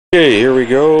Okay, here we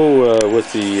go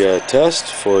with the test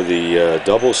for the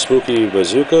double Spooky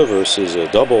Bazooka versus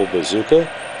a double bazooka.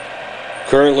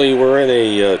 Currently we're in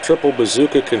a triple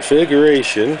bazooka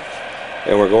configuration,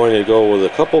 and we're going to go with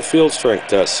a couple field strength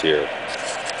tests here.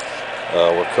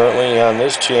 We're currently on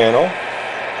this channel,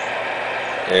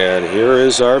 and here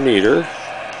is our meter,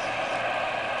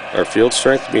 our field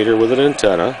strength meter with an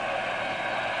antenna.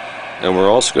 And we're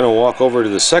also going to walk over to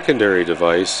the secondary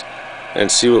device and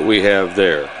see what we have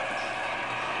there.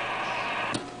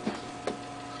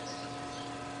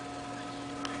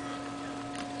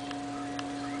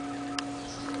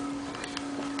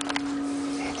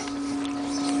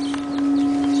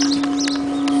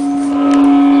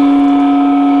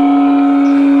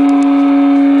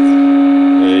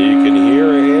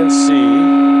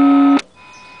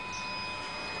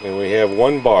 And we have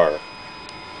one bar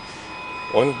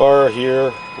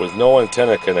here with no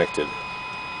antenna connected.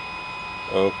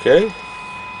 Okay,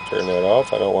 turn that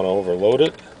off. I don't want to overload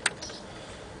it,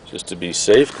 just to be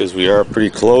safe, because we are pretty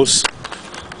close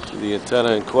to the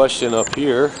antenna in question up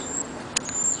here.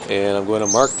 And I'm going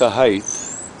to mark the height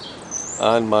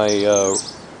on my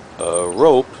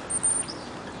rope,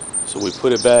 so we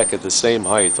put it back at the same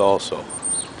height also.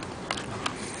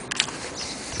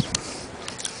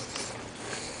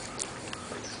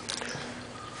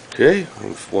 Okay,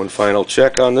 one final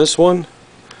check on this one,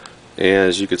 and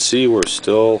as you can see, we're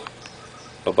still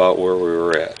about where we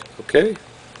were at. Okay,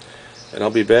 and I'll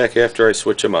be back after I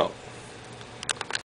switch them out.